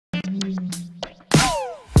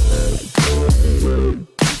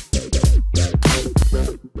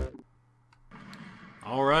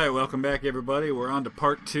Alright, welcome back everybody. We're on to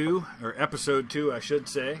part 2, or episode 2 I should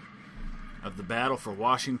say, of the battle for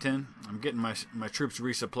Washington. I'm getting my troops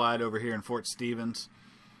resupplied over here in Fort Stevens.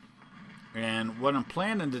 And what I'm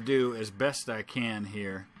planning to do as best I can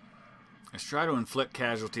here is try to inflict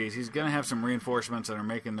casualties. He's going to have some reinforcements that are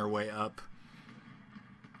making their way up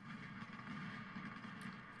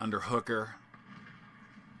under Hooker.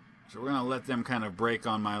 So we're going to let them kind of break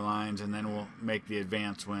on my lines, and then we'll make the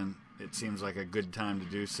advance when it seems like a good time to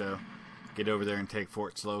do so. Get over there and take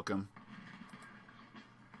Fort Slocum.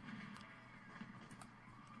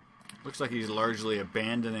 Looks like he's largely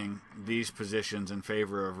abandoning these positions in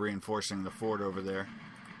favor of reinforcing the fort over there.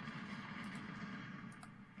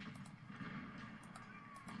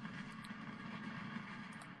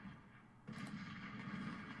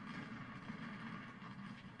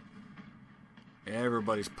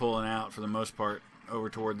 Everybody's pulling out for the most part over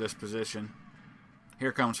toward this position.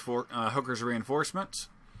 Here comes Hooker's reinforcements.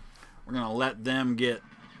 We're going to let them get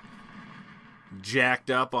jacked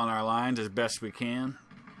up on our lines as best we can.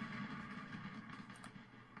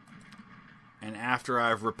 And after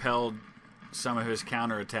I've repelled some of his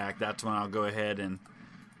counterattack, that's when I'll go ahead and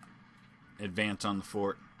advance on the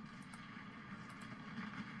fort.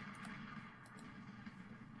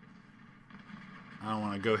 I don't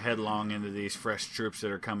want to go headlong into these fresh troops that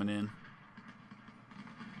are coming in.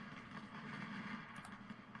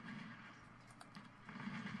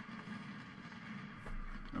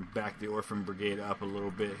 Back the Orphan Brigade up a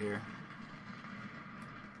little bit here.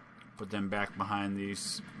 Put them back behind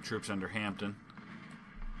these troops under Hampton.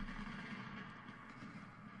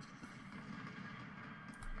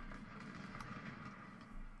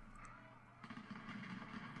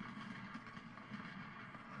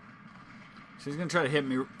 So he's going to try to hit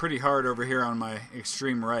me pretty hard over here on my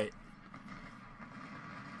extreme right.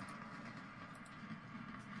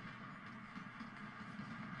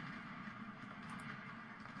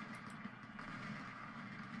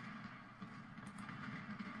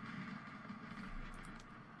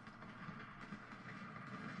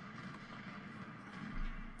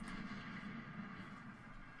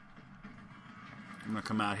 I'm going to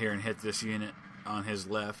come out here and hit this unit on his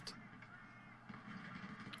left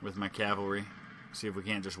with my cavalry. See if we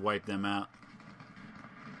can't just wipe them out.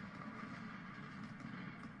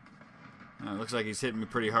 It looks like he's hitting me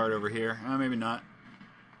pretty hard over here. Maybe not.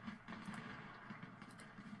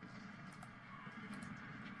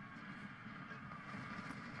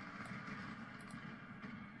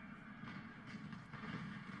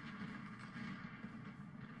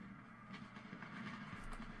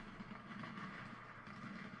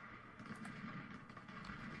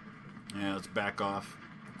 Yeah, let's back off.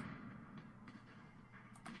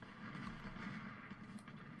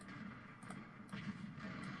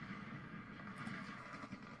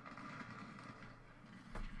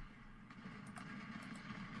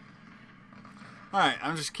 Alright,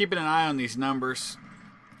 I'm just keeping an eye on these numbers.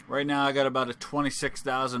 Right now I got about a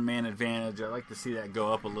 26,000 man advantage. I'd like to see that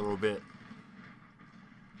go up a little bit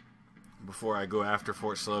before I go after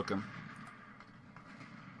Fort Slocum.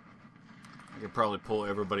 I could probably pull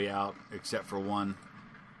everybody out except for one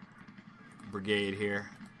brigade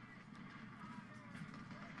here.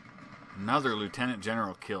 Another lieutenant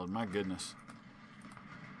general killed. My goodness.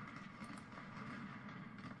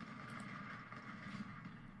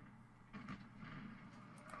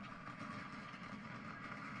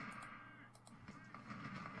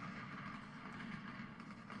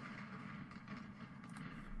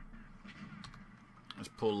 Let's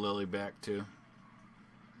pull Lily back too.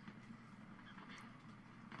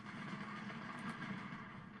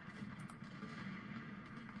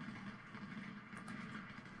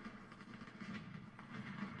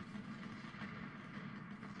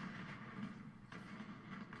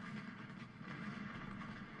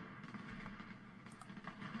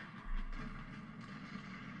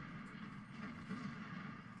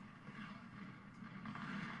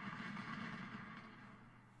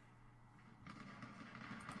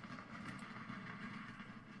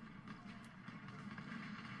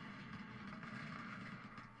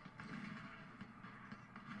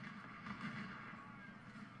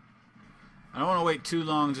 I don't want to wait too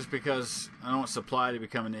long just because I don't want supply to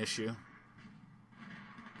become an issue.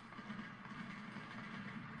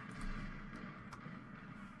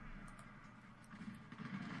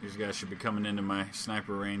 These guys should be coming into my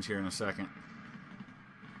sniper range here in a second.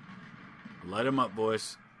 Light them up,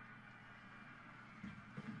 boys.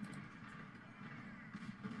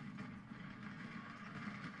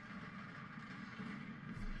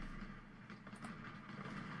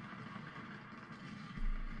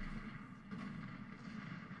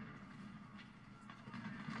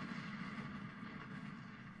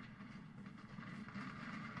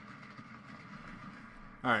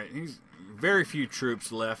 Alright, he's very few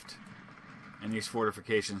troops left in these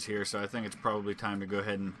fortifications here, so I think it's probably time to go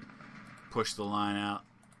ahead and push the line out.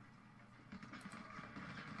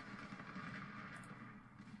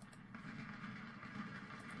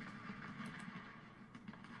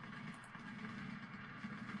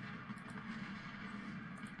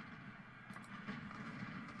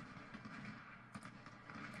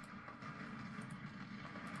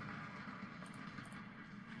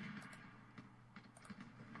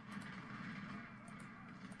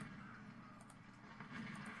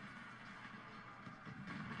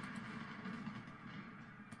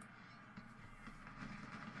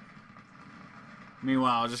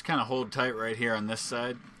 Meanwhile, I'll just kind of hold tight right here on this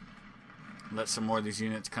side. Let some more of these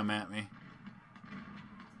units come at me.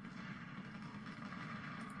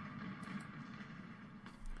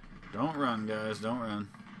 Don't run, guys. Don't run.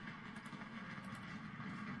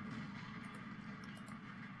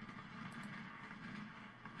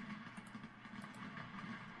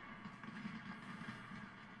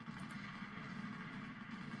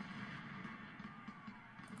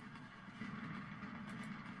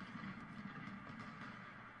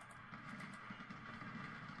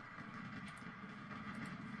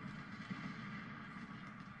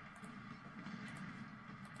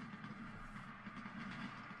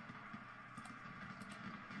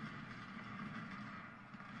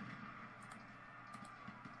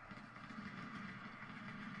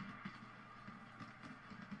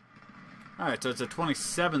 Alright, so it's a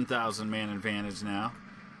 27,000 man advantage now.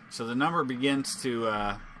 So the number begins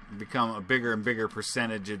to become a bigger and bigger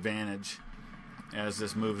percentage advantage as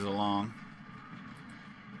this moves along.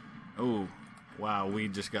 Oh, wow, we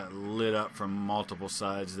just got lit up from multiple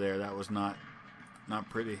sides there. That was not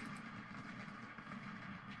pretty.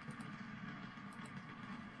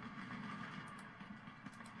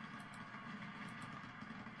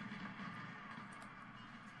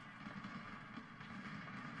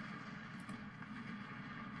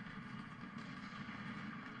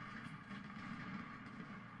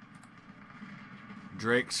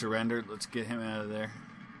 Drake surrendered. Let's get him out of there.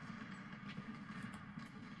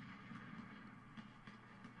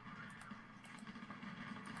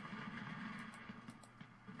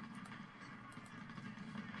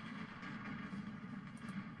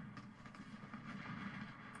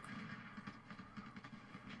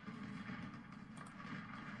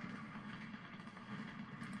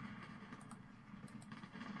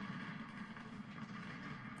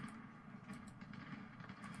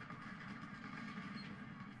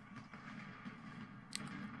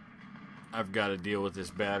 I've got to deal with this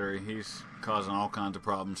battery. He's causing all kinds of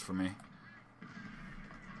problems for me.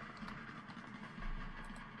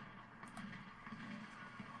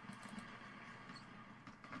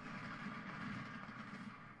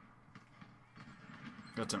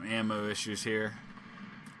 Got some ammo issues here.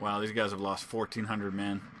 Wow, these guys have lost 1,400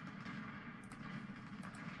 men.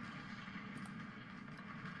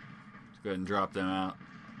 Let's go ahead and drop them out.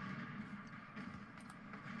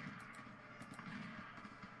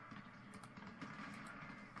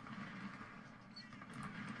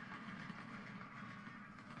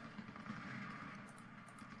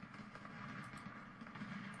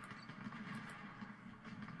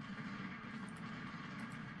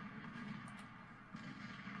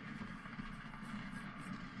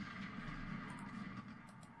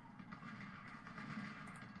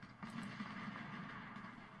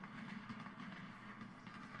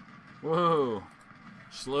 Whoa.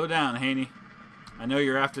 Slow down, Haney. I know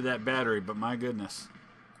you're after that battery, but my goodness.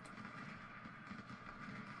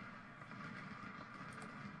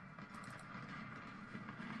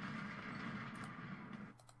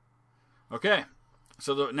 Okay.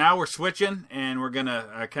 So now we're switching, and we're going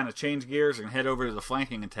to kind of change gears and head over to the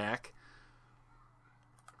flanking attack.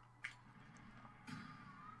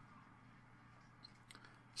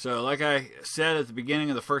 So like I said at the beginning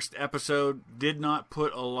of the first episode, did not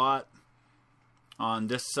put a lot on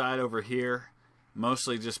this side over here.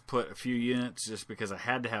 Mostly just put a few units just because I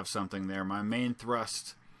had to have something there. My main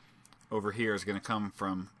thrust over here is going to come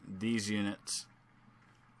from these units.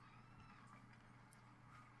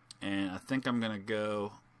 And I think I'm going to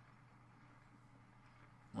go...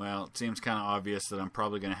 Well, it seems kind of obvious that I'm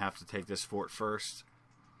probably going to have to take this fort first.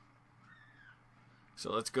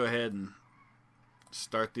 So let's go ahead and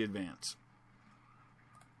start the advance.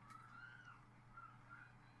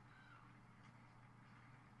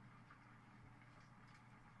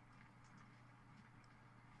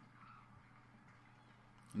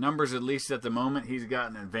 Numbers, at least at the moment, he's got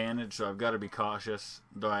an advantage, so I've got to be cautious.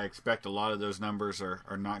 Though I expect a lot of those numbers are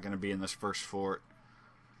not going to be in this first fort.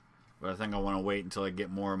 But I think I want to wait until I get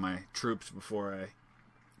more of my troops before I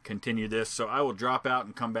continue this. So I will drop out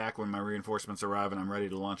and come back when my reinforcements arrive and I'm ready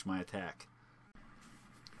to launch my attack.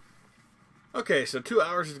 Okay, so 2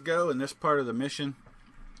 hours to go in this part of the mission,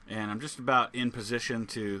 and I'm just about in position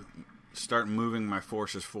to start moving my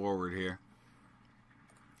forces forward here.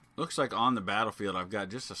 Looks like on the battlefield I've got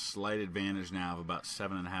just a slight advantage now of about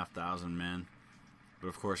 7,500 men. But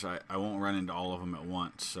of course I won't run into all of them at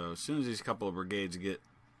once. So as soon as these couple of brigades get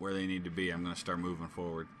where they need to be, I'm going to start moving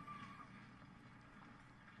forward.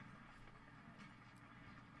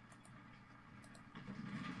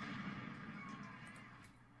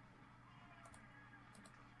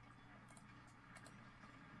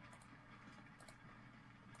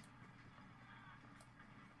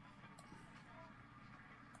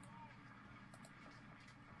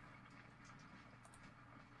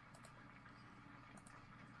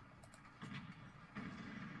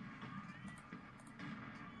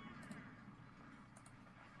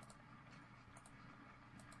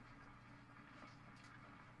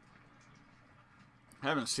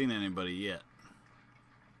 Haven't seen anybody yet,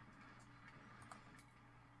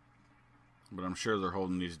 but I'm sure they're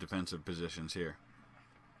holding these defensive positions here,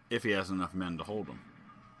 if he has enough men to hold them.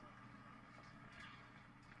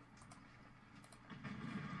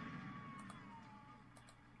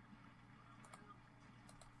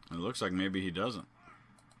 It looks like maybe he doesn't.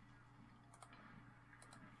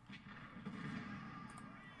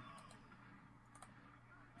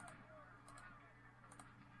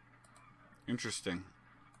 Interesting.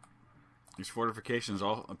 These fortifications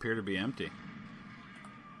all appear to be empty.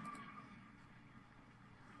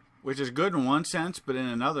 Which is good in one sense, but in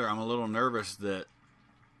another, I'm a little nervous that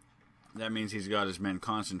that means he's got his men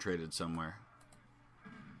concentrated somewhere.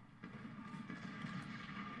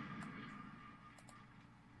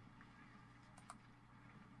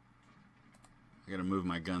 I gotta move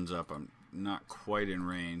my guns up. I'm not quite in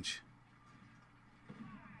range.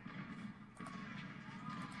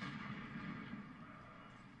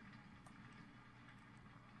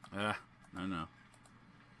 I know.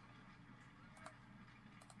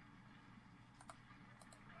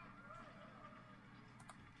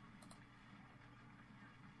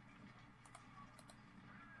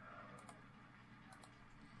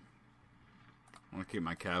 I want to keep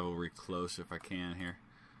my cavalry close if I can here.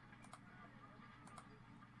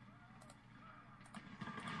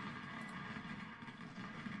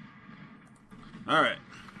 Alright.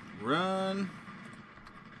 Run.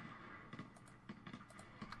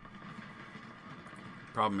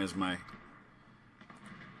 Problem is my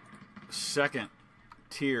second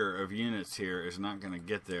tier of units here is not going to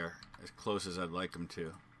get there as close as I'd like them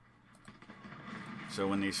to. So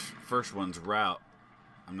when these first ones rout,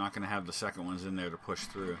 I'm not going to have the second ones in there to push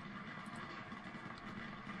through.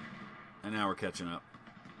 And now we're catching up.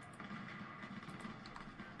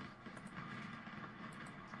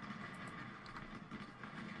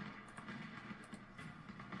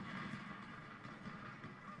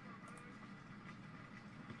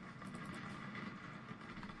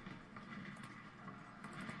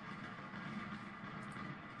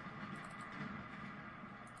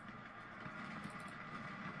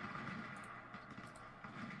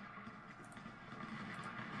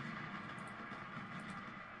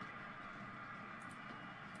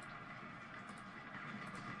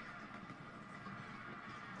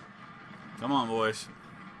 Come on, boys.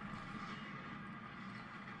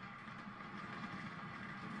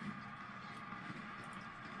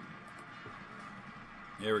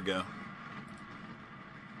 There we go.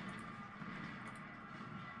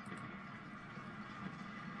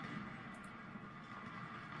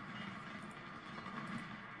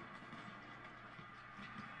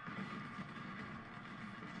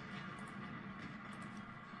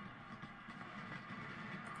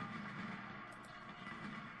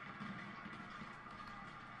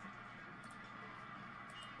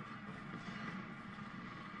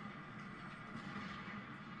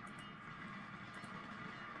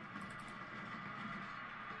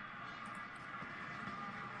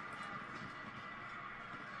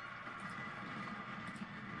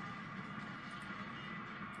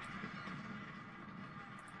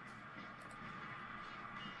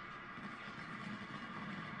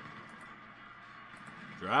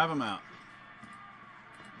 Drive them out.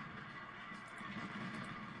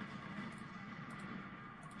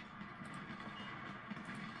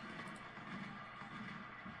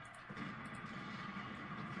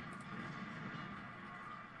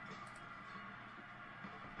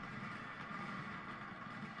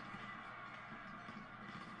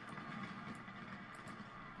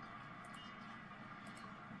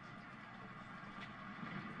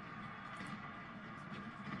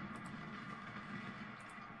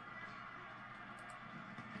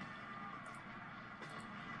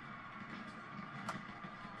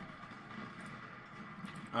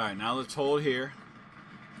 Alright, now let's hold here.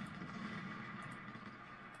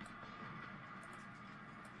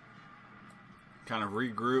 Kind of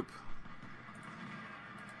regroup.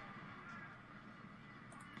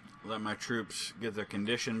 Let my troops get their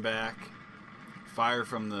condition back. Fire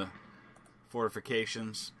from the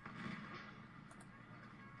fortifications.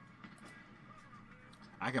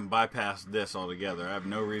 I can bypass this altogether. I have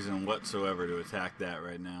no reason whatsoever to attack that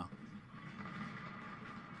right now.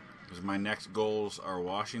 Because my next goals are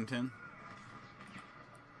Washington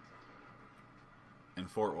and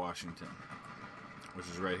Fort Washington, which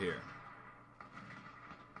is right here.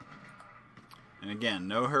 And again,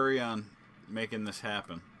 no hurry on making this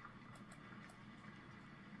happen.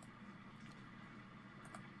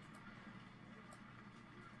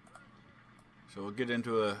 So we'll get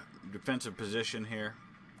into a defensive position here.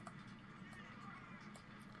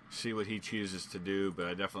 See what he chooses to do, but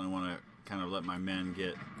I definitely want to kind of let my men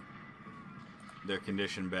get their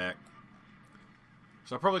condition back.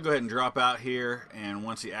 So I'll probably go ahead and drop out here, and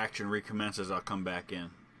once the action recommences, I'll come back in.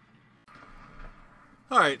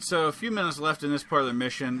 Alright, so a few minutes left in this part of the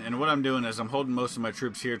mission, and what I'm doing is I'm holding most of my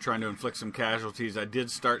troops here, trying to inflict some casualties. I did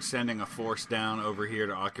start sending a force down over here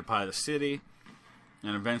to occupy the city,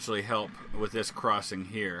 and eventually help with this crossing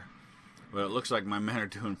here. But it looks like my men are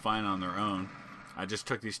doing fine on their own. I just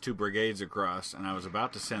took these 2 brigades across, and I was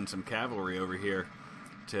about to send some cavalry over here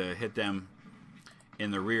to hit them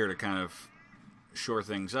in the rear to kind of shore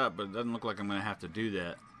things up, but it doesn't look like I'm going to have to do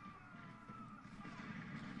that.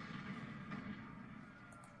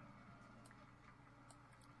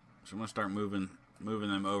 So I'm going to start moving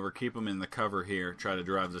them over, keep them in the cover here, try to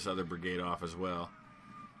drive this other brigade off as well.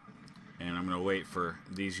 And I'm going to wait for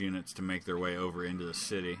these units to make their way over into the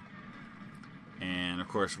city. And of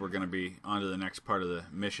course we're going to be on to the next part of the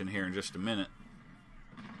mission here in just a minute.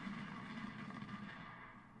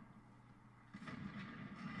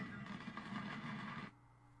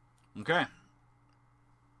 Okay.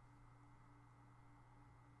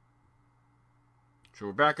 So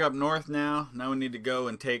we're back up north now. Now we need to go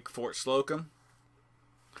and take Fort Slocum.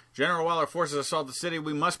 General, while our forces assault the city,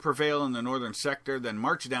 we must prevail in the northern sector, then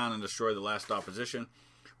march down and destroy the last opposition.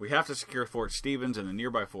 We have to secure Fort Stevens and the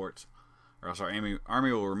nearby forts, or else our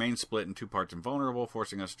army will remain split in 2 parts and vulnerable,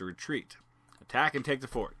 forcing us to retreat. Attack and take the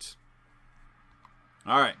forts.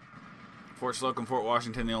 Alright. Fort Slocum, Fort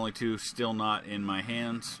Washington, the only 2 still not in my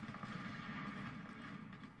hands.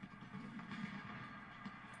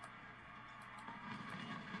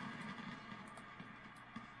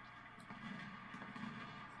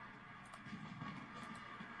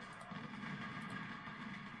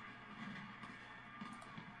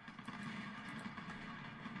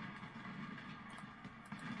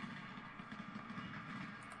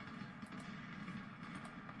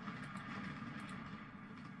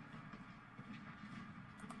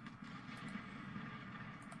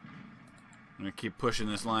 I'm going to keep pushing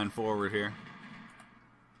this line forward here.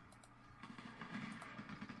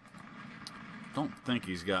 Don't think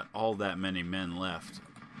he's got all that many men left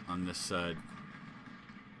on this side.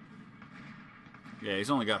 Yeah,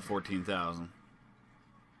 he's only got 14,000.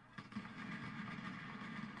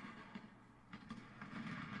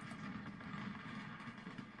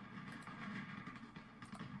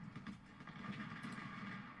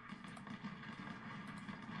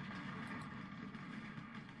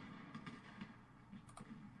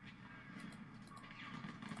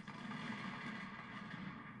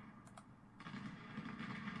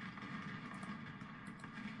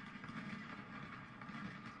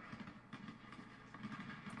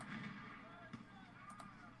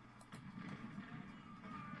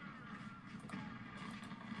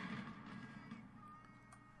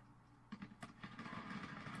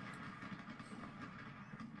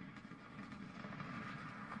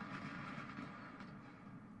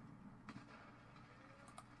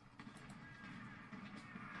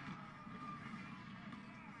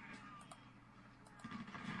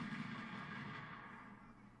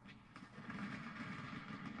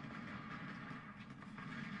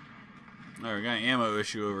 Alright, we got an ammo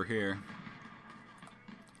issue over here.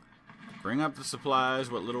 Bring up the supplies,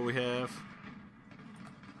 what little we have.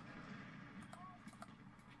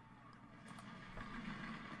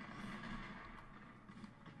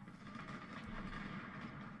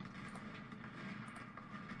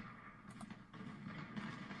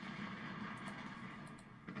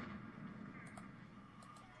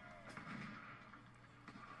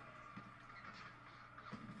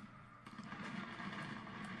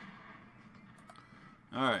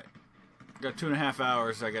 Alright, got 2.5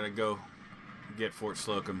 hours. I gotta go get Fort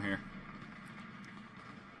Slocum here.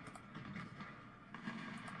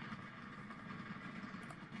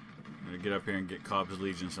 I'm gonna get up here and get Cobb's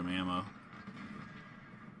Legion some ammo.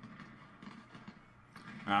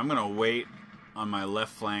 Alright, I'm gonna wait on my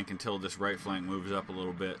left flank until this right flank moves up a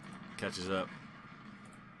little bit, catches up.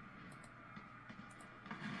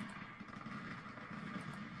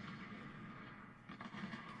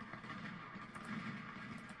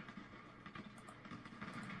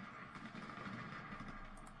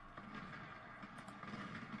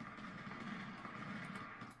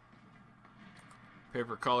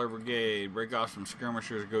 Paper Collar Brigade, break off some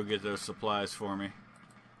skirmishers, go get those supplies for me.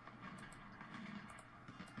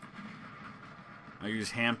 I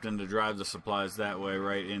use Hampton to drive the supplies that way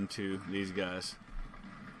right into these guys.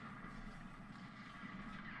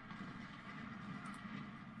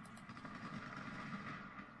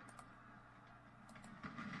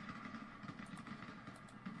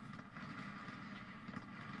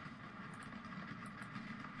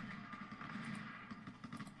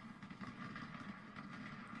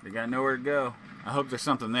 They got nowhere to go. I hope there's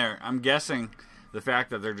something there. I'm guessing the fact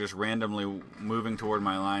that they're just randomly moving toward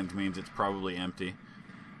my lines means it's probably empty.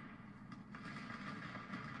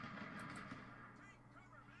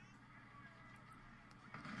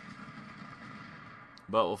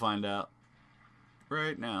 But we'll find out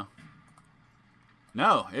right now.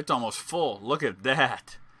 No, it's almost full. Look at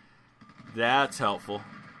that. That's helpful.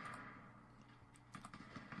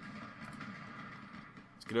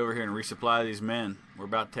 Get over here and resupply these men. We're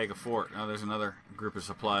about to take a fort. Now there's another group of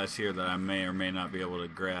supplies here that I may or may not be able to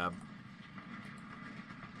grab.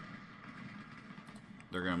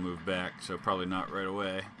 They're going to move back, so probably not right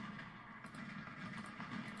away.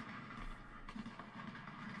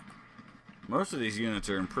 Most of these units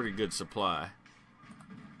are in pretty good supply.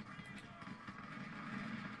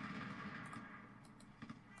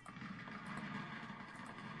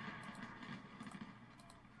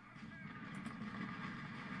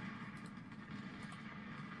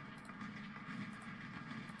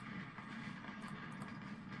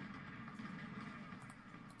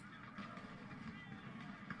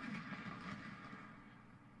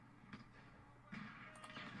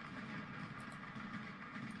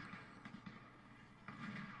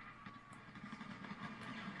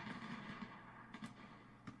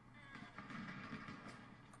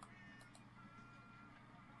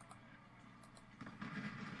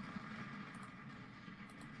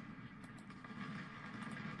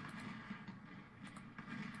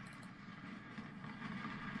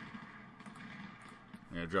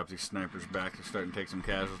 I'm going to drop these snipers back. They're starting to take some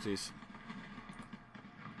casualties.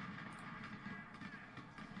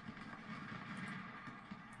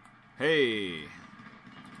 Hey!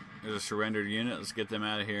 There's a surrendered unit. Let's get them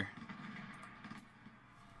out of here.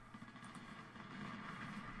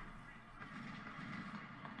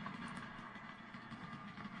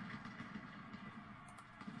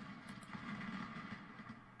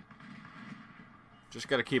 Just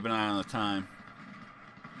got to keep an eye on the time.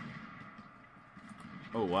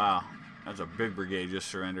 Oh, wow. That's a big brigade just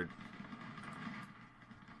surrendered.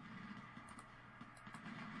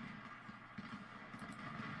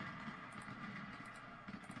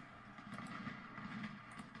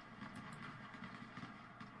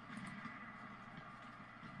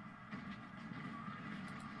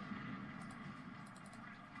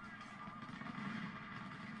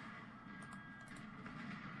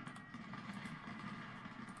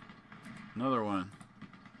 Another one.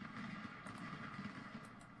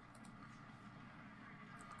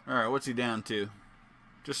 Alright, what's he down to?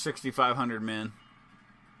 Just 6,500 men.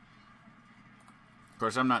 Of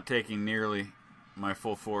course, I'm not taking nearly my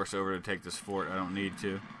full force over to take this fort. I don't need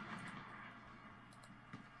to.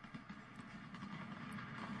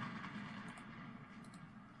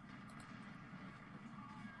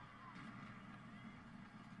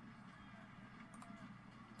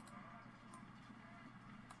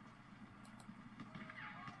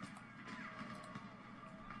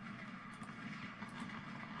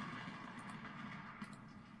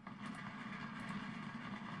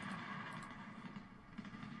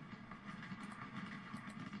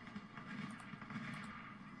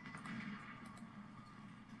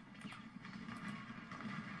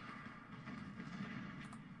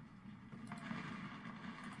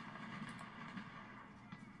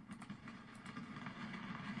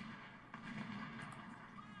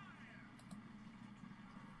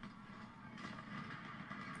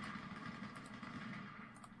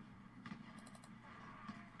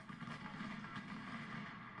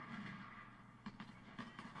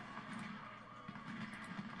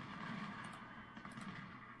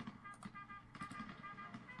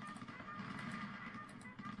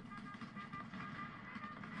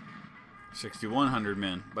 $6,100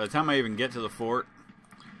 men. By the time I even get to the fort,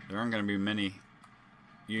 there aren't going to be many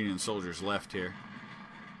Union soldiers left here.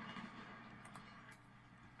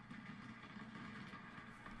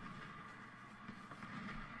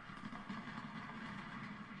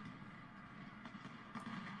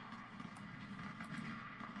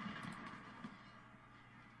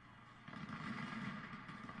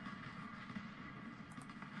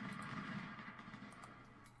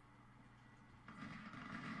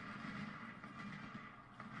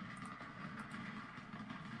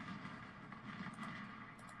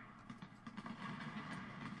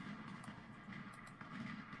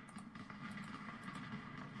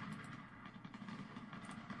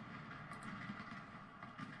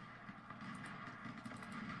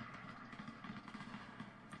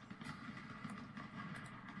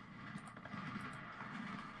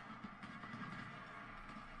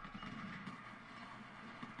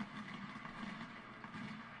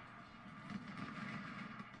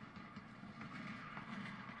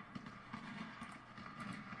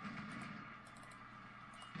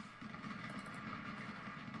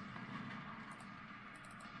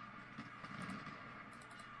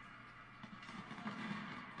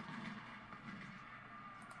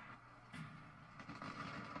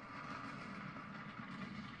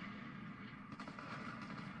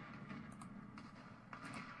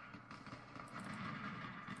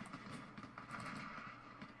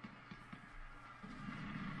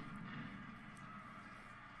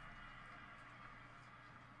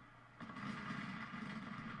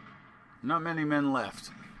 Not many men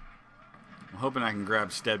left. I'm hoping I can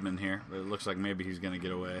grab Stedman here, but it looks like maybe he's going to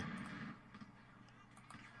get away.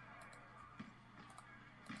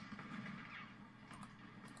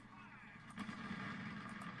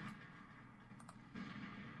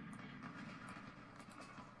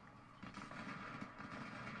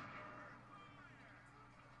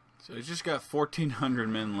 So he's just got 1,400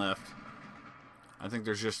 men left. I think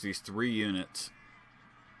there's just these 3 units.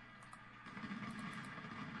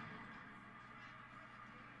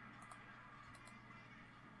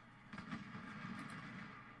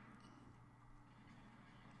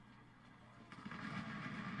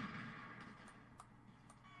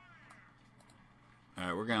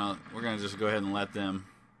 Alright, we're gonna just go ahead and let them.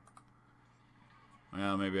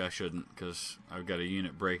 Well, maybe I shouldn't, because I've got a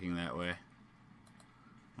unit breaking that way.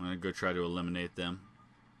 I'm gonna go try to eliminate them.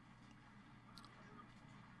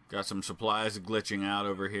 Got some supplies glitching out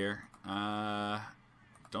over here.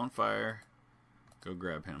 Don't fire. Go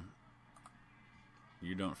grab him.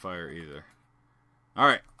 You don't fire either.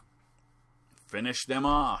 Alright. Finish them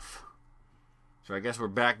off. So I guess we're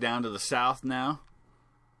back down to the south now.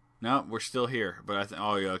 No, we're still here. But I think,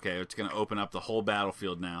 oh yeah, okay. It's going to open up the whole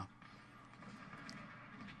battlefield now.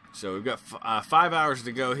 So we've got 5 hours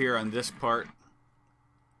to go here on this part.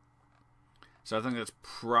 So I think that's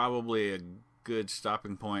probably a good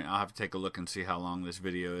stopping point. I'll have to take a look and see how long this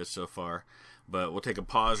video is so far. But we'll take a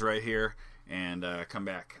pause right here and come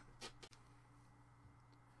back.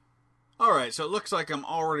 Alright, so it looks like I'm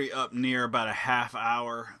already up near about a half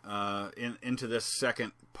hour into this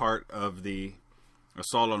second part of the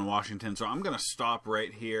assault on Washington. So I'm going to stop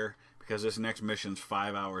right here because this next mission's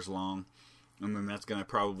 5 hours long. And then that's going to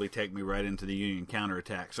probably take me right into the Union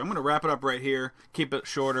counterattack. So I'm going to wrap it up right here, keep it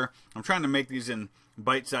shorter. I'm trying to make these in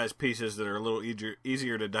bite-sized pieces that are a little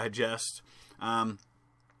easier to digest. A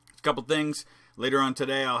couple things. Later on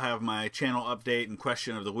today, I'll have my channel update and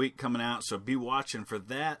question of the week coming out, so be watching for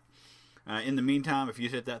that. In the meantime, if you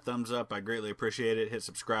hit that thumbs up, I greatly appreciate it. Hit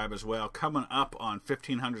subscribe as well. Coming up on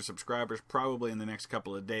 1,500 subscribers probably in the next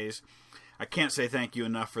couple of days. I can't say thank you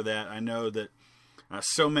enough for that. I know that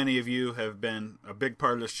so many of you have been a big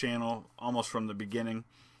part of this channel almost from the beginning,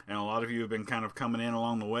 and a lot of you have been kind of coming in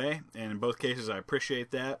along the way, and in both cases I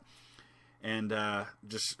appreciate that. And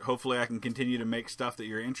just hopefully I can continue to make stuff that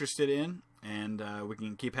you're interested in, and we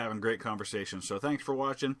can keep having great conversations. So thanks for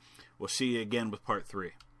watching. We'll see you again with part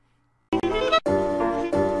 3.